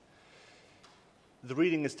The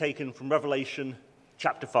reading is taken from Revelation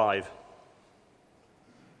chapter 5.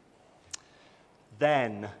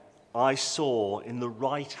 Then I saw in the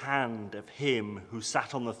right hand of him who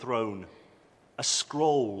sat on the throne a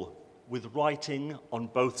scroll with writing on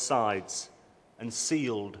both sides and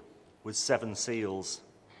sealed with 7 seals.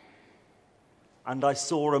 And I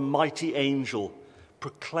saw a mighty angel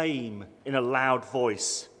proclaim in a loud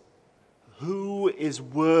voice, "Who is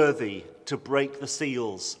worthy to break the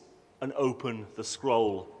seals and open the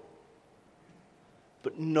scroll?"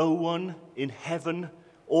 But no one in heaven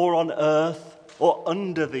or on earth or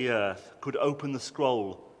under the earth could open the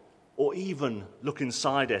scroll or even look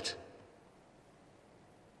inside it.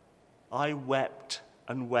 I wept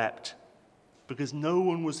and wept because no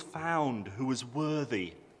one was found who was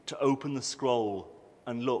worthy to open the scroll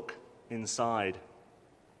and look inside.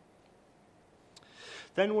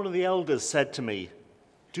 Then one of the elders said to me,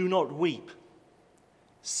 "Do not weep.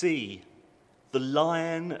 See, the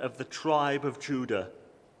Lion of the tribe of Judah,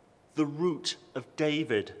 the Root of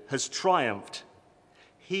David, has triumphed.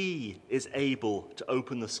 He is able to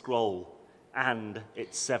open the scroll and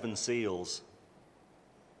its 7 seals."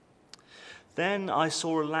 Then I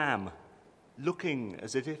saw a lamb, looking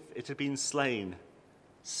as if it had been slain,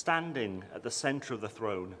 standing at the center of the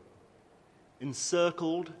throne,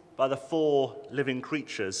 encircled by the 4 living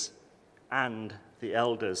creatures and the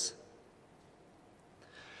elders.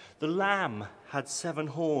 The Lamb had 7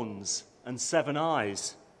 horns and 7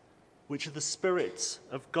 eyes, which are the spirits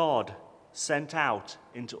of God sent out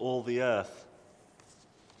into all the earth.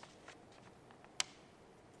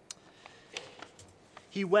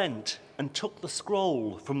 He went and took the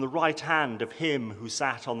scroll from the right hand of him who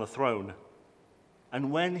sat on the throne.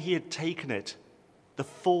 And when he had taken it, the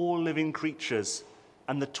 4 living creatures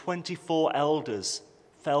and the 24 elders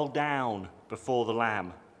fell down before the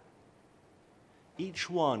Lamb. Each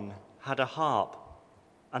one had a harp,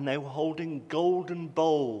 and they were holding golden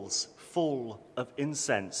bowls full of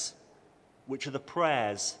incense, which are the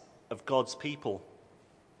prayers of God's people.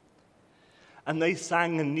 And they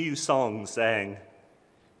sang a new song, saying,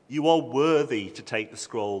 "You are worthy to take the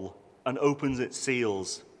scroll and open its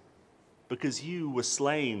seals, because you were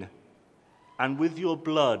slain, and with your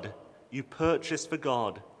blood you purchased for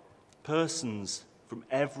God persons from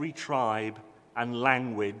every tribe and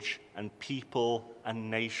language and people and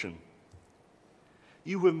nation.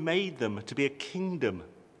 You have made them to be a kingdom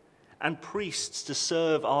and priests to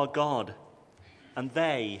serve our God, and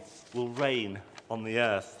they will reign on the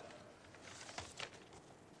earth."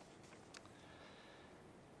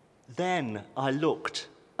 Then I looked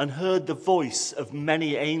and heard the voice of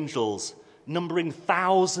many angels, numbering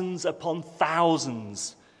thousands upon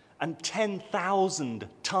thousands, and 10,000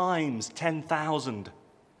 times 10,000.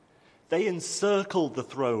 They encircled the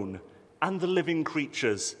throne and the living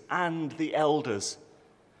creatures and the elders.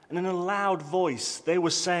 And in a loud voice they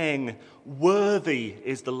were saying, "Worthy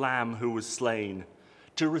is the Lamb who was slain,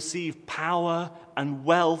 to receive power and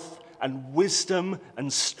wealth and wisdom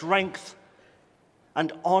and strength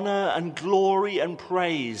and honor and glory and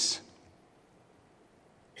praise."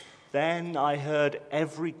 Then I heard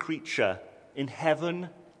every creature in heaven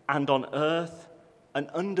and on earth and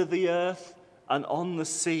under the earth and on the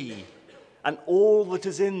sea, and all that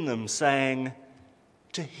is in them, saying,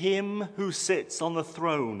 "To him who sits on the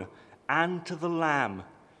throne and to the Lamb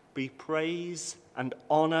be praise and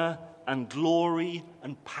honor and glory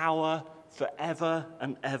and power forever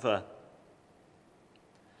and ever."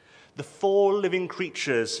 The 4 living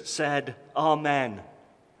creatures said, "Amen,"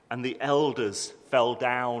 and the elders fell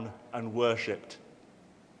down and worshipped.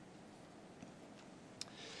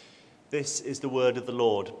 This is the word of the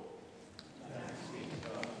Lord.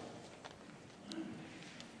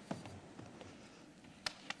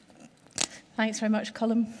 Thanks very much,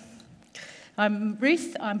 Colin. I'm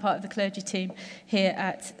Ruth. I'm part of the clergy team here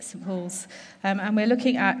at St Paul's, and we're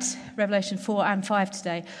looking at Revelation 4 and 5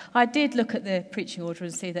 today. I did look at the preaching order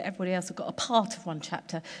and see that everybody else had got a part of one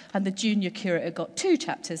chapter, and the junior curator got 2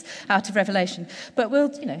 chapters out of Revelation. But we'll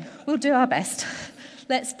do our best.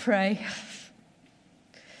 Let's pray.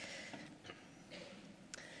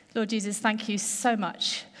 Lord Jesus, thank you so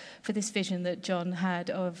much for this vision that John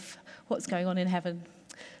had of what's going on in heaven.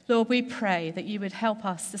 Lord, we pray that you would help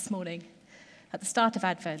us this morning at the start of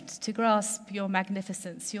Advent to grasp your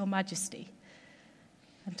magnificence, your majesty,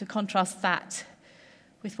 and to contrast that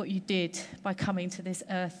with what you did by coming to this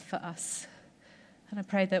earth for us. And I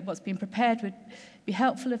pray that what's been prepared would be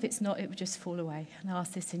helpful. If it's not, it would just fall away. And I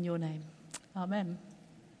ask this in your name. Amen.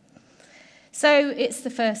 So it's the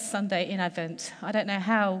first Sunday in Advent. I don't know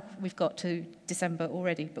how we've got to December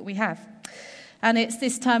already, but we have. And it's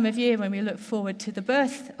this time of year when we look forward to the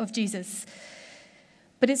birth of Jesus.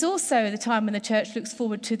 But it's also the time when the church looks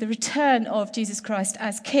forward to the return of Jesus Christ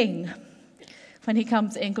as King, when he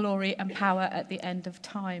comes in glory and power at the end of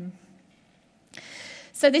time.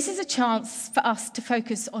 So this is a chance for us to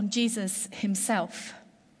focus on Jesus himself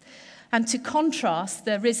and to contrast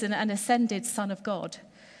the risen and ascended Son of God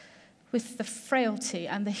with the frailty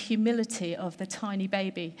and the humility of the tiny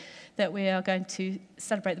baby that we are going to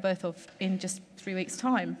celebrate the birth of in just 3 weeks'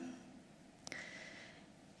 time.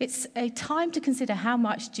 It's a time to consider how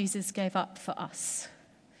much Jesus gave up for us.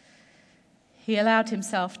 He allowed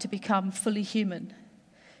himself to become fully human,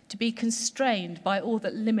 to be constrained by all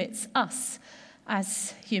that limits us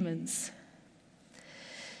as humans.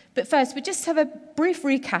 But first, we just have a brief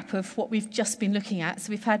recap of what we've just been looking at. So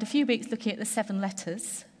we've had a few weeks looking at the 7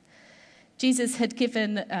 letters. Jesus had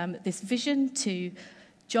given this vision to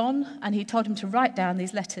John, and he told him to write down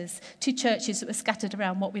these letters to churches that were scattered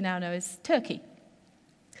around what we now know as Turkey.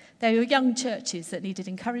 They were young churches that needed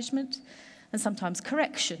encouragement and sometimes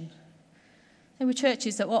correction. They were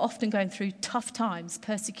churches that were often going through tough times,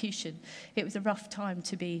 persecution. It was a rough time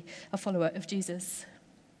to be a follower of Jesus.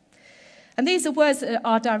 And these are words that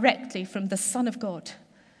are directly from the Son of God.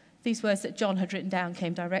 These words that John had written down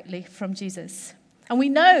came directly from Jesus. And we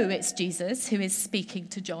know it's Jesus who is speaking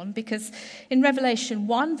to John because in Revelation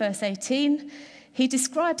 1, verse 18, he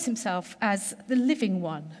describes himself as the living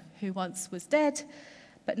one who once was dead,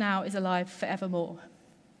 but now is alive forevermore.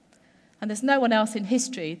 And there's no one else in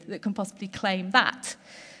history that can possibly claim that.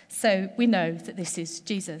 So we know that this is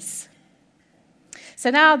Jesus.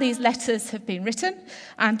 So now these letters have been written,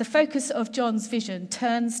 and the focus of John's vision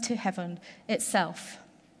turns to heaven itself.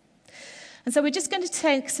 And so we're just going to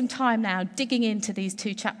take some time now digging into these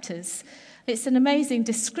 2 chapters. It's an amazing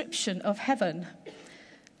description of heaven.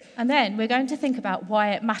 And then we're going to think about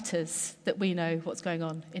why it matters that we know what's going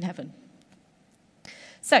on in heaven.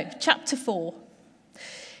 So, chapter 4.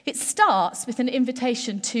 It starts with an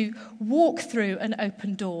invitation to walk through an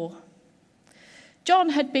open door. John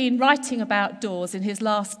had been writing about doors in his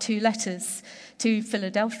last 2 letters to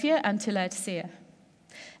Philadelphia and to Laodicea.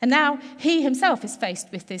 And now he himself is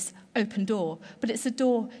faced with this open door, but it's a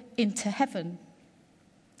door into heaven.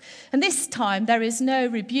 And this time there is no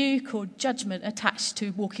rebuke or judgment attached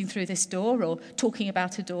to walking through this door or talking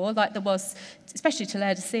about a door like there was, especially to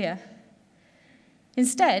Laodicea.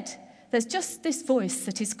 Instead, there's just this voice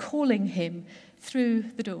that is calling him through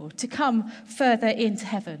the door to come further into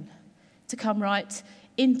heaven, to come right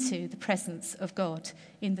into the presence of God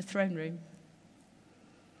in the throne room.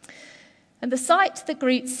 And the sight that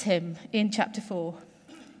greets him in chapter 4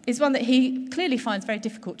 is one that he clearly finds very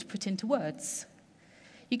difficult to put into words.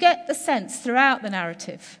 You get the sense throughout the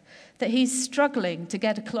narrative that he's struggling to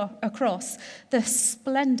get across the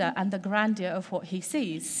splendor and the grandeur of what he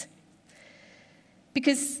sees.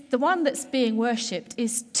 Because the one that's being worshipped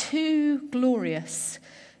is too glorious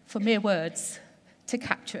for mere words to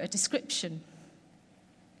capture a description.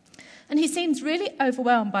 And he seems really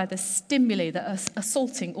overwhelmed by the stimuli that are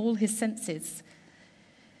assaulting all his senses.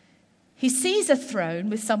 He sees a throne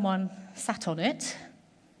with someone sat on it,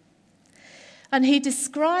 and he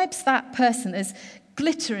describes that person as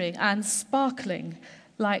glittering and sparkling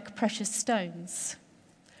like precious stones.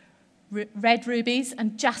 Red rubies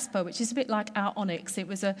and jasper, which is a bit like our onyx. It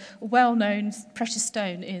was a well-known precious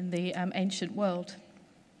stone in the ancient world.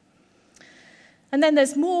 And then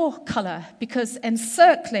there's more colour, because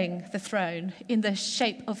encircling the throne in the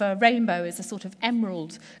shape of a rainbow is a sort of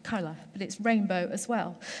emerald colour, but it's rainbow as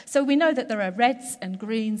well. So we know that there are reds and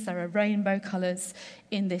greens, there are rainbow colours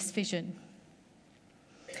in this vision.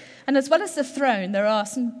 And as well as the throne, there are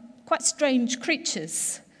some quite strange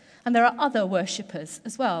creatures, and there are other worshippers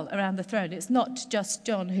as well around the throne. It's not just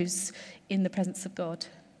John who's in the presence of God.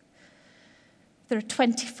 There are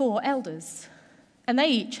 24 elders, and they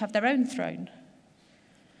each have their own throne.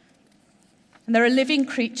 And there are living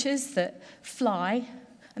creatures that fly,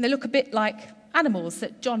 and they look a bit like animals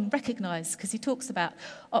that John recognised, because he talks about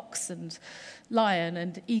ox and lion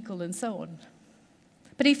and eagle and so on.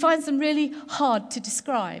 But he finds them really hard to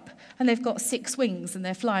describe, and they've got 6 wings and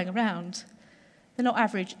they're flying around. They're not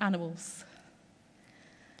average animals.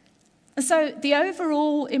 And so the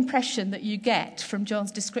overall impression that you get from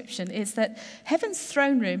John's description is that heaven's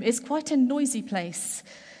throne room is quite a noisy place.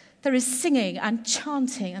 There is singing and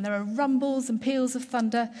chanting, and there are rumbles and peals of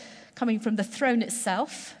thunder coming from the throne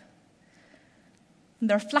itself. And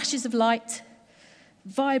there are flashes of light,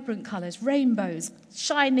 vibrant colours, rainbows,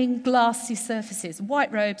 shining glassy surfaces,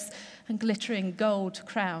 white robes, and glittering gold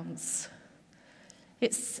crowns.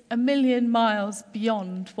 It's a million miles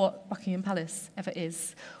beyond what Buckingham Palace ever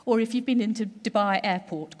is. Or if you've been into Dubai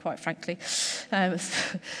airport, quite frankly, I've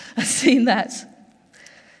seen that.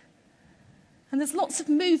 And there's lots of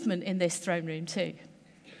movement in this throne room too.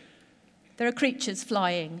 There are creatures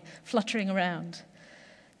flying, fluttering around.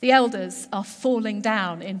 The elders are falling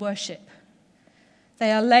down in worship.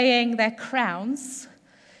 They are laying their crowns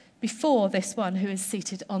before this one who is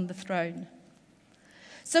seated on the throne.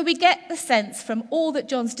 So we get the sense from all that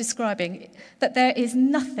John's describing that there is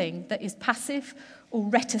nothing that is passive or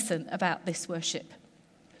reticent about this worship.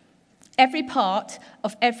 Every part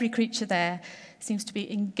of every creature there seems to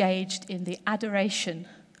be engaged in the adoration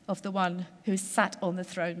of the one who is sat on the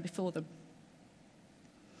throne before them.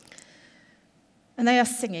 And they are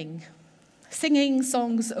singing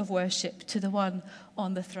songs of worship to the one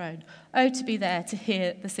on the throne. Oh, to be there to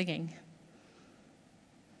hear the singing.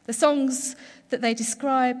 The songs that they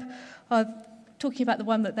describe are talking about the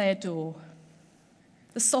one that they adore,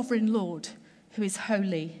 the sovereign Lord who is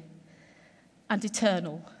holy and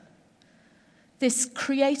eternal. This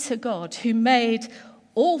creator God who made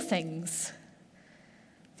all things,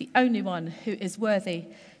 the only one who is worthy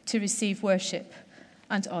to receive worship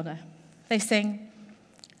and honour. They sing,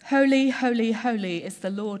 "Holy, holy, holy is the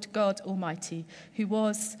Lord God Almighty, who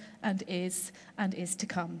was and is to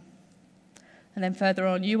come." And then further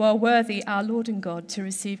on, "You are worthy, our Lord and God, to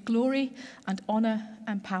receive glory and honour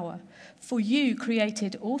and power. For you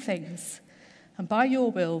created all things, and by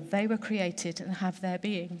your will they were created and have their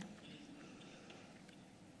being."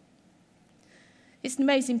 It's an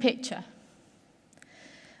amazing picture.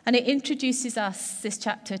 And it introduces us, this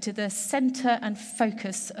chapter, to the centre and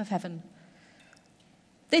focus of heaven.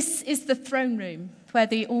 This is the throne room where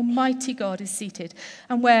the Almighty God is seated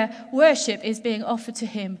and where worship is being offered to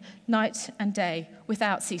him night and day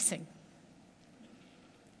without ceasing.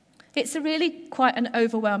 It's a really quite an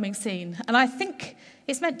overwhelming scene, and I think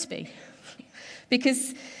it's meant to be,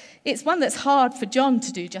 because it's one that's hard for John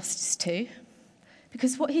to do justice to,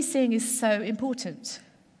 because what he's seeing is so important.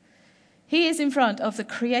 He is in front of the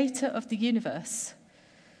creator of the universe,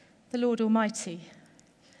 the Lord Almighty,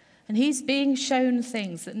 and he's being shown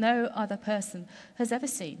things that no other person has ever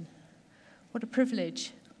seen. What a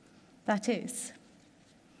privilege that is.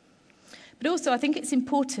 But also, I think it's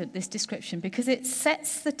important, this description, because it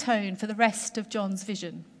sets the tone for the rest of John's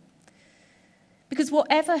vision. Because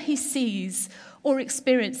whatever he sees or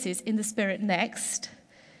experiences in the Spirit next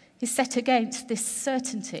is set against this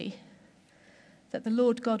certainty that the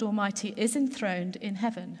Lord God Almighty is enthroned in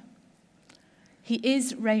heaven. He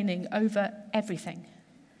is reigning over everything,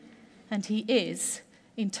 and he is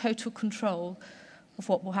in total control of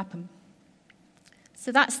what will happen.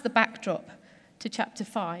 So that's the backdrop to chapter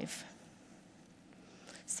 5.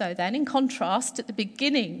 So then, in contrast, at the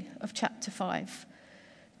beginning of chapter 5,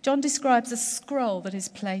 John describes a scroll that is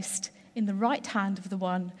placed in the right hand of the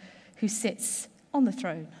one who sits on the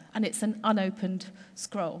throne, and it's an unopened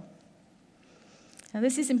scroll. Now,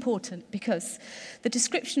 this is important because the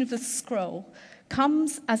description of the scroll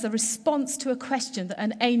comes as a response to a question that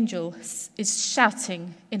an angel is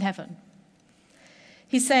shouting in heaven.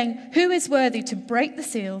 He's saying, "Who is worthy to break the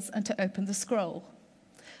seals and to open the scroll?"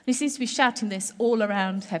 And he seems to be shouting this all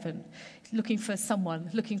around heaven, looking for someone,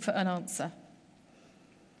 looking for an answer.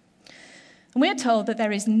 And we are told that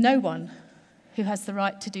there is no one who has the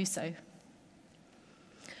right to do so.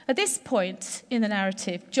 At this point in the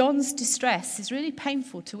narrative, John's distress is really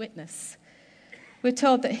painful to witness. We're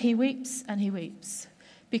told that he weeps and he weeps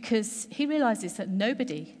because he realizes that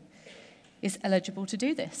nobody is eligible to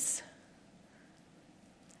do this.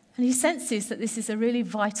 And he senses that this is a really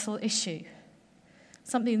vital issue,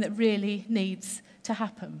 something that really needs to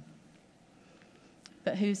happen.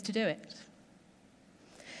 But who's to do it?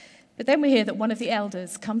 But then we hear that one of the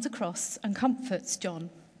elders comes across and comforts John,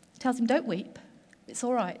 tells him, "Don't weep, it's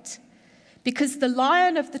all right, because the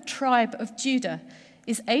Lion of the tribe of Judah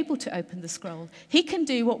is able to open the scroll. He can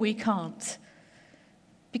do what we can't,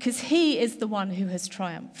 because he is the one who has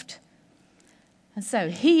triumphed. And so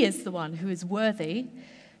he is the one who is worthy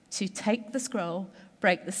to take the scroll,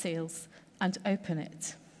 break the seals, and open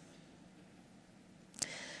it."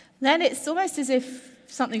 Then it's almost as if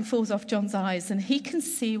something falls off John's eyes and he can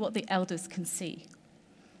see what the elders can see,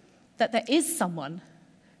 that there is someone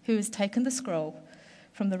who has taken the scroll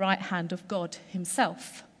from the right hand of God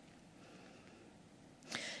himself.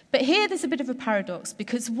 But here there's a bit of a paradox,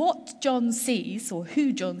 because what John sees, or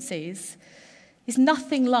who John sees, is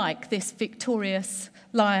nothing like this victorious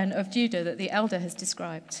Lion of Judah that the elder has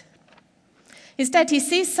described. Instead, he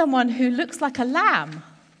sees someone who looks like a lamb,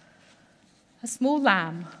 a small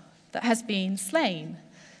lamb that has been slain,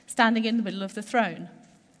 standing in the middle of the throne.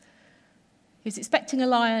 He's expecting a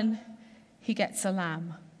lion, he gets a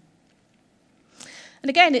lamb. And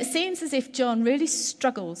again, it seems as if John really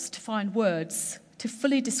struggles to find words to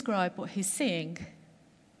fully describe what he's seeing.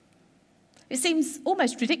 It seems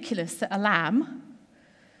almost ridiculous that a lamb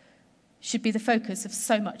should be the focus of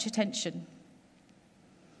so much attention.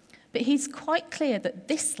 But he's quite clear that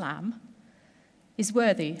this lamb is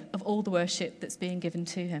worthy of all the worship that's being given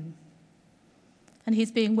to him. And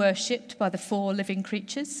he's being worshipped by the 4 living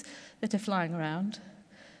creatures that are flying around,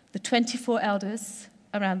 the 24 elders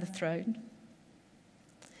around the throne.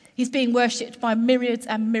 He's being worshipped by myriads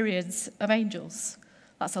and myriads of angels.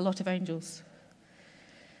 That's a lot of angels.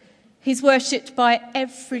 He's worshipped by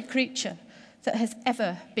every creature that has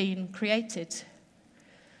ever been created,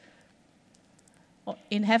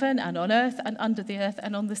 in heaven and on earth and under the earth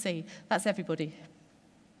and on the sea. That's everybody.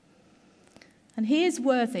 And he is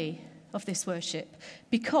worthy of this worship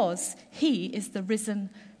because he is the risen,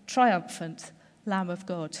 triumphant Lamb of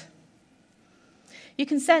God. You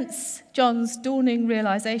can sense John's dawning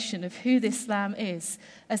realization of who this lamb is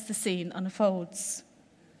as the scene unfolds.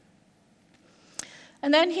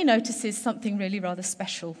 And then he notices something really rather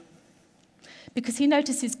special, because he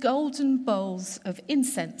notices golden bowls of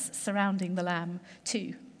incense surrounding the lamb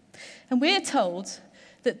too. And we're told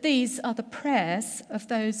that these are the prayers of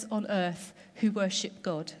those on earth who worship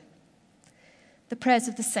God, the prayers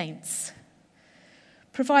of the saints,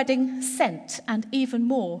 providing scent and even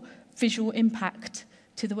more visual impact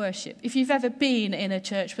to the worship. If you've ever been in a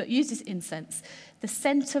church that uses incense, the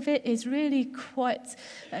scent of it is really quite,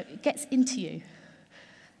 it gets into you.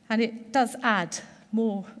 And it does add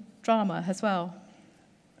more drama as well.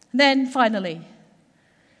 And then finally,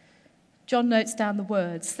 John notes down the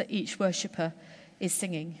words that each worshipper is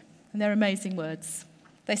singing. And they're amazing words.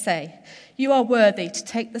 They say, "You are worthy to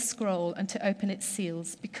take the scroll and to open its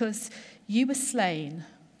seals, because you were slain.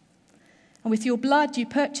 And with your blood you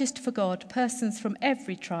purchased for God persons from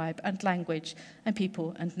every tribe and language and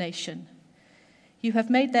people and nation. You have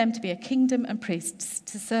made them to be a kingdom and priests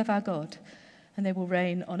to serve our God, and they will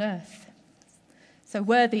reign on earth. So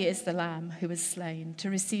worthy is the Lamb who was slain to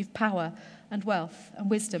receive power and wealth and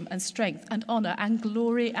wisdom and strength and honor and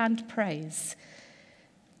glory and praise.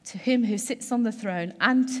 To him who sits on the throne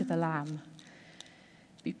and to the Lamb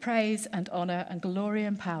be praise and honor and glory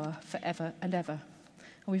and power forever and ever."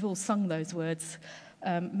 And we've all sung those words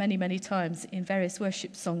many, many times in various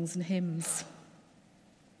worship songs and hymns.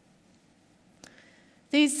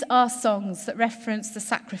 These are songs that reference the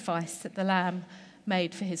sacrifice that the Lamb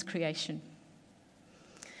made for his creation.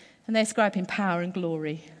 And they ascribe him power and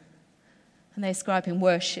glory. And they ascribe him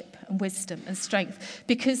worship and wisdom and strength,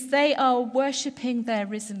 because they are worshipping their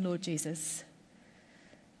risen Lord Jesus,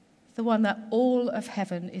 the one that all of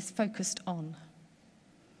heaven is focused on.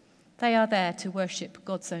 They are there to worship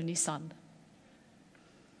God's only Son.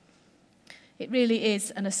 It really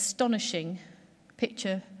is an astonishing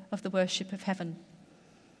picture of the worship of heaven.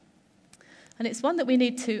 And it's one that we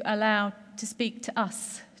need to allow to speak to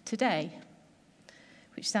us today,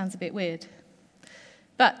 which sounds a bit weird.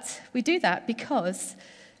 But we do that because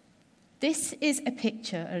this is a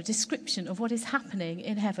picture, or a description of what is happening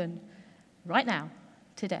in heaven right now,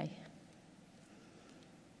 today.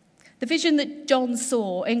 The vision that John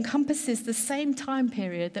saw encompasses the same time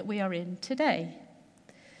period that we are in today.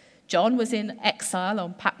 John was in exile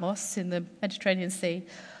on Patmos in the Mediterranean Sea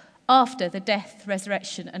after the death,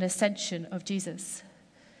 resurrection, and ascension of Jesus.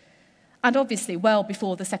 And obviously well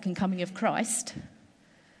before the second coming of Christ.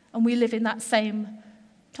 And we live in that same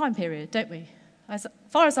time period, don't we? As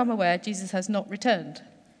far as I'm aware, Jesus has not returned,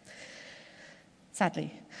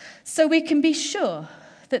 sadly. So we can be sure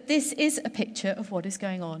that this is a picture of what is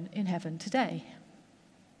going on in heaven today.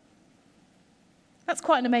 That's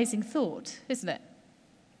quite an amazing thought, isn't it?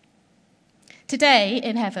 Today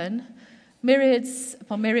in heaven, myriads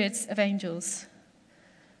upon myriads of angels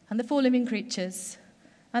and the 4 living creatures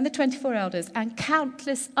and the 24 elders and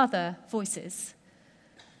countless other voices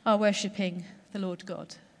are worshipping the Lord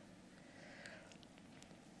God,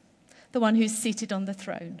 the one who's seated on the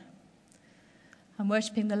throne, and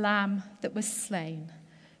worshipping the Lamb that was slain,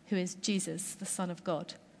 who is Jesus, the Son of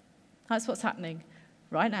God. That's what's happening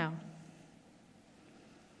right now.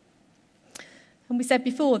 And we said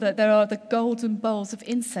before that there are the golden bowls of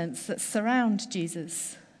incense that surround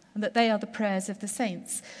Jesus, and that they are the prayers of the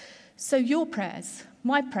saints. So your prayers,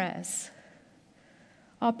 my prayers,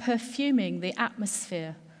 are perfuming the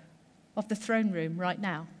atmosphere of the throne room right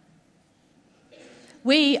now.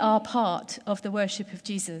 We are part of the worship of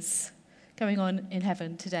Jesus going on in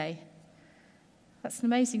heaven today. That's an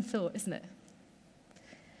amazing thought, isn't it?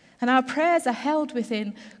 And our prayers are held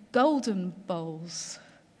within golden bowls.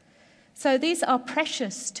 So these are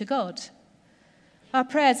precious to God. Our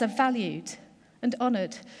prayers are valued and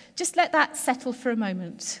honoured. Just let that settle for a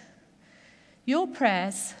moment. Your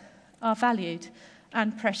prayers are valued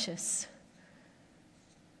and precious.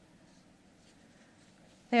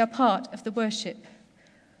 They are part of the worship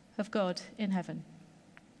of God in heaven.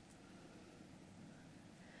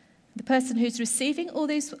 The person who's receiving all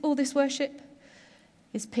this worship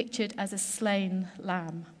is pictured as a slain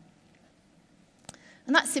lamb.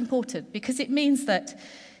 And that's important because it means that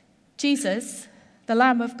Jesus, the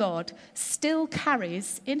Lamb of God, still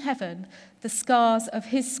carries in heaven the scars of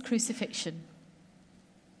his crucifixion.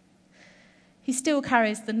 He still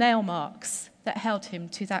carries the nail marks that held him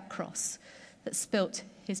to that cross that spilt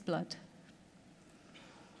his blood.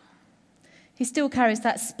 He still carries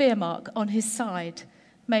that spear mark on his side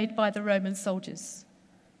made by the Roman soldiers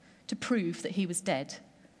to prove that he was dead.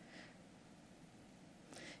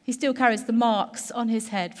 He still carries the marks on his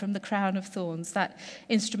head from the crown of thorns, that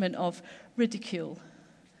instrument of ridicule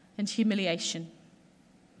and humiliation.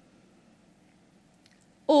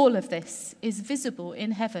 All of this is visible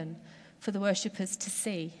in heaven for the worshippers to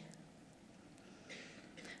see.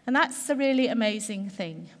 And that's a really amazing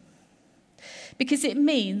thing, because it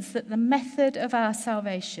means that the method of our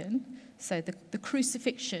salvation, so the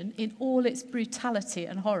crucifixion in all its brutality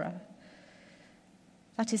and horror,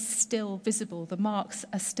 that is still visible. The marks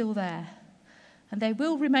are still there, and they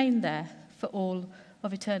will remain there for all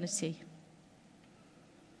of eternity.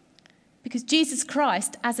 Because Jesus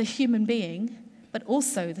Christ, as a human being, but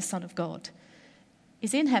also the Son of God,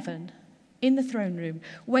 is in heaven, in the throne room,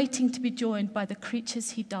 waiting to be joined by the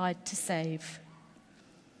creatures he died to save.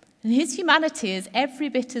 And his humanity is every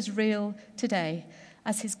bit as real today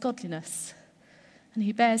as his godliness, and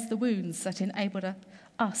he bears the wounds that enabled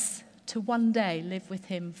us to one day live with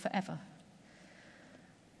him forever.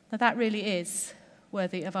 Now that really is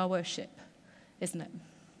worthy of our worship, isn't it?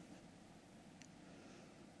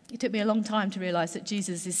 It took me a long time to realize that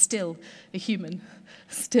Jesus is still a human,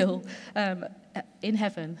 still in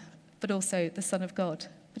heaven, but also the Son of God.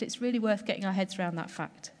 But it's really worth getting our heads around that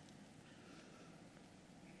fact.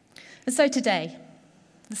 And so today,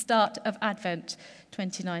 the start of Advent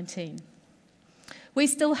 2019, we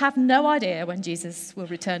still have no idea when Jesus will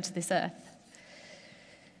return to this earth.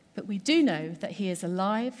 But we do know that he is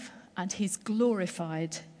alive and he's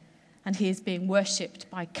glorified and he is being worshipped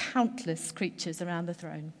by countless creatures around the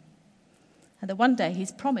throne. And that one day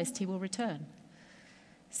he's promised he will return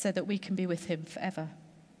so that we can be with him forever.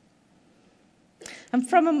 And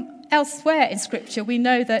from elsewhere in Scripture, we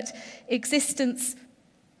know that existence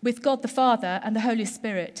with God the Father and the Holy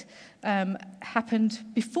Spirit happened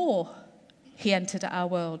before he entered our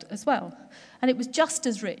world as well. And it was just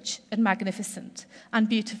as rich and magnificent and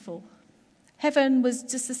beautiful. Heaven was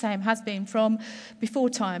just the same, has been from before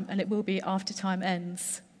time, and it will be after time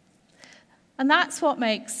ends. And that's what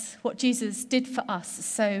makes what Jesus did for us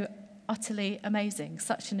so utterly amazing,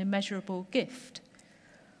 such an immeasurable gift.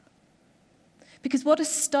 Because what a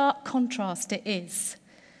stark contrast it is,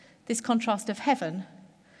 this contrast of heaven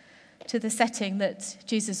to the setting that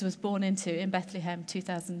Jesus was born into in Bethlehem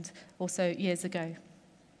 2,000 or so years ago.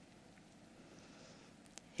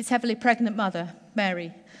 His heavily pregnant mother,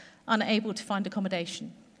 Mary, unable to find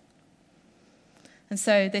accommodation. And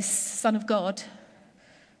so this Son of God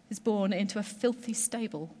is born into a filthy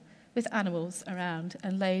stable with animals around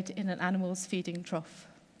and laid in an animal's feeding trough.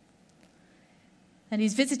 And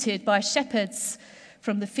he's visited by shepherds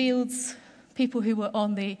from the fields, people who were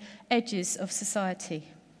on the edges of society.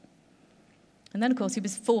 And then, of course, he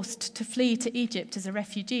was forced to flee to Egypt as a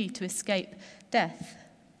refugee to escape death.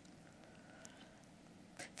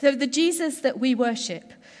 So the Jesus that we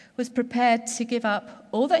worship was prepared to give up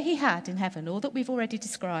all that he had in heaven, all that we've already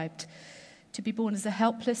described, to be born as a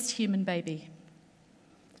helpless human baby,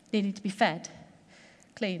 needing to be fed,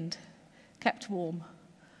 cleaned, kept warm,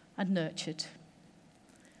 and nurtured.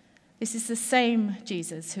 This is the same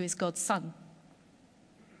Jesus who is God's Son,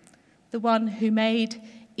 the one who made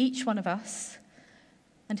each one of us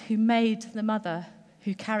and who made the mother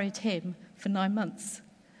who carried him for 9 months.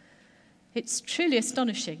 It's truly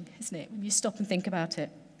astonishing, isn't it, when you stop and think about it?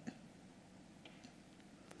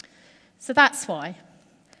 So that's why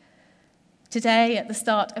today, at the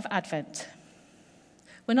start of Advent,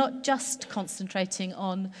 we're not just concentrating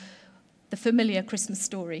on the familiar Christmas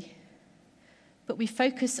story, but we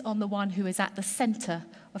focus on the one who is at the centre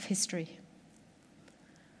of history,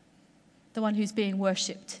 the one who's being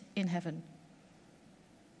worshipped in heaven,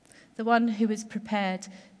 the one who is prepared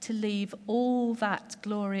to leave all that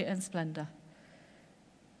glory and splendour,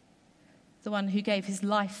 the one who gave his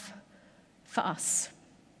life for us,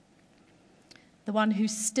 the one who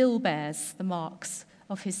still bears the marks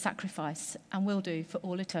of his sacrifice and will do for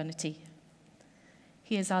all eternity.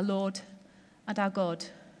 He is our Lord and our God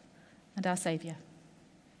and our Saviour.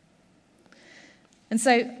 And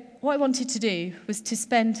so what I wanted to do was to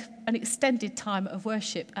spend an extended time of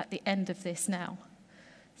worship at the end of this now.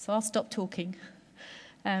 So I'll stop talking.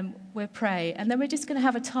 We'll pray, and then we're just going to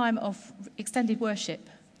have a time of extended worship.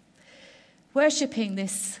 Worshipping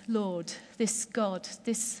this Lord, this God,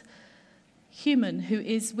 this human who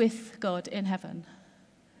is with God in heaven.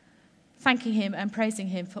 Thanking him and praising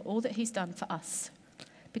him for all that he's done for us.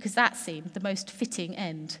 Because that seemed the most fitting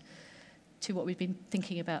end to what we've been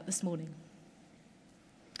thinking about this morning.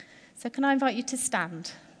 So can I invite you to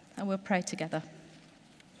stand and we'll pray together.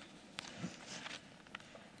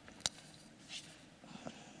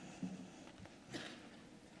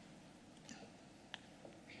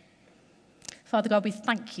 Father God, we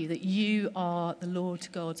thank you that you are the Lord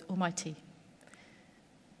God Almighty.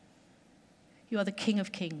 You are the King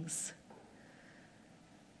of Kings.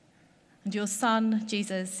 And your Son,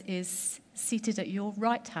 Jesus, is seated at your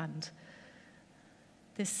right hand,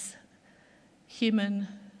 this human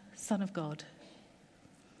Son of God,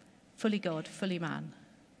 fully man,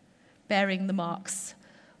 bearing the marks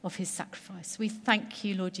of his sacrifice. We thank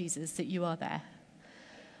you, Lord Jesus, that you are there.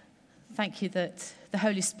 Thank you that the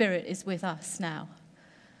Holy Spirit is with us now.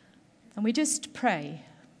 And we just pray,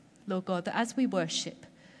 Lord God, that as we worship,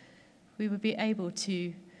 we would be able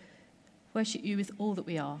to worship you with all that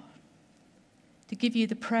we are, to give you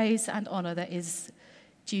the praise and honour that is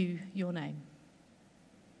due your name.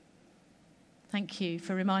 Thank you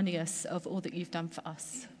for reminding us of all that you've done for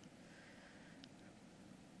us.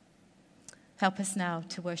 Help us now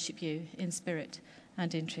to worship you in spirit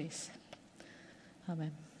and in truth.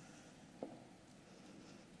 Amen.